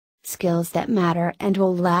skills that matter and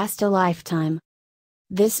will last a lifetime.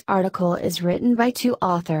 This article is written by two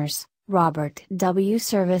authors, Robert W.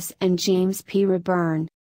 Service and James P. Reburn.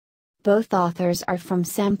 Both authors are from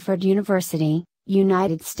Samford University,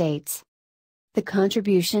 United States. The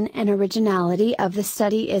contribution and originality of the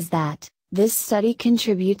study is that, this study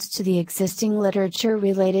contributes to the existing literature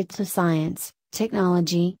related to science,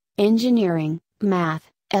 technology, engineering, math,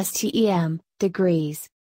 STEM, degrees.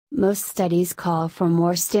 Most studies call for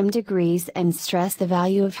more STEM degrees and stress the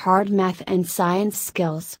value of hard math and science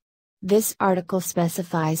skills. This article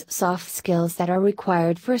specifies soft skills that are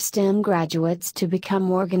required for STEM graduates to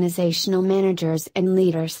become organizational managers and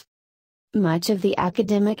leaders. Much of the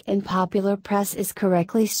academic and popular press is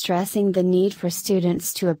correctly stressing the need for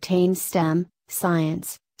students to obtain STEM,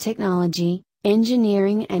 science, technology,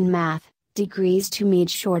 engineering and math, degrees to meet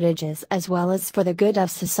shortages as well as for the good of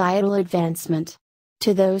societal advancement.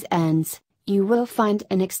 To those ends, you will find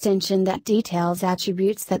an extension that details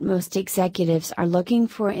attributes that most executives are looking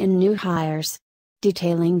for in new hires.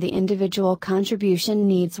 Detailing the individual contribution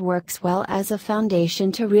needs works well as a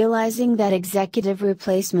foundation to realizing that executive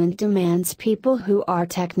replacement demands people who are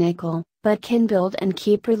technical, but can build and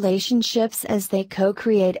keep relationships as they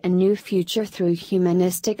co-create a new future through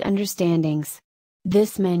humanistic understandings.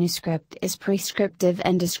 This manuscript is prescriptive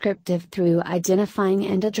and descriptive through identifying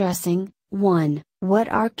and addressing 1. What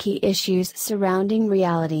are key issues surrounding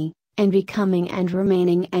reality, and becoming and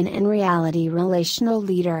remaining an in-reality relational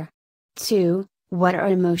leader? 2. What are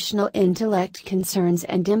emotional intellect concerns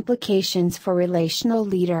and implications for relational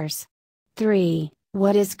leaders? 3.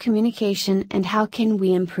 What is communication and how can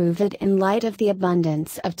we improve it in light of the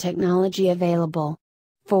abundance of technology available?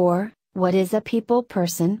 4. What is a people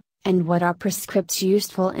person, and what are prescripts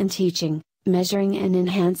useful in teaching, measuring and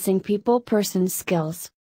enhancing people-person skills?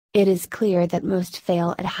 It is clear that most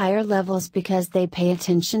fail at higher levels because they pay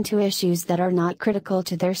attention to issues that are not critical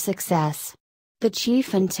to their success. The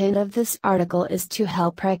chief intent of this article is to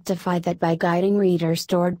help rectify that by guiding readers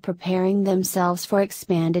toward preparing themselves for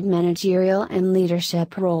expanded managerial and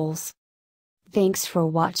leadership roles. Thanks for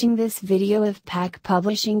watching this video of PAC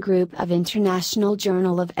Publishing Group of International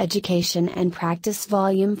Journal of Education and Practice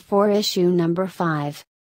Volume 4 Issue Number 5.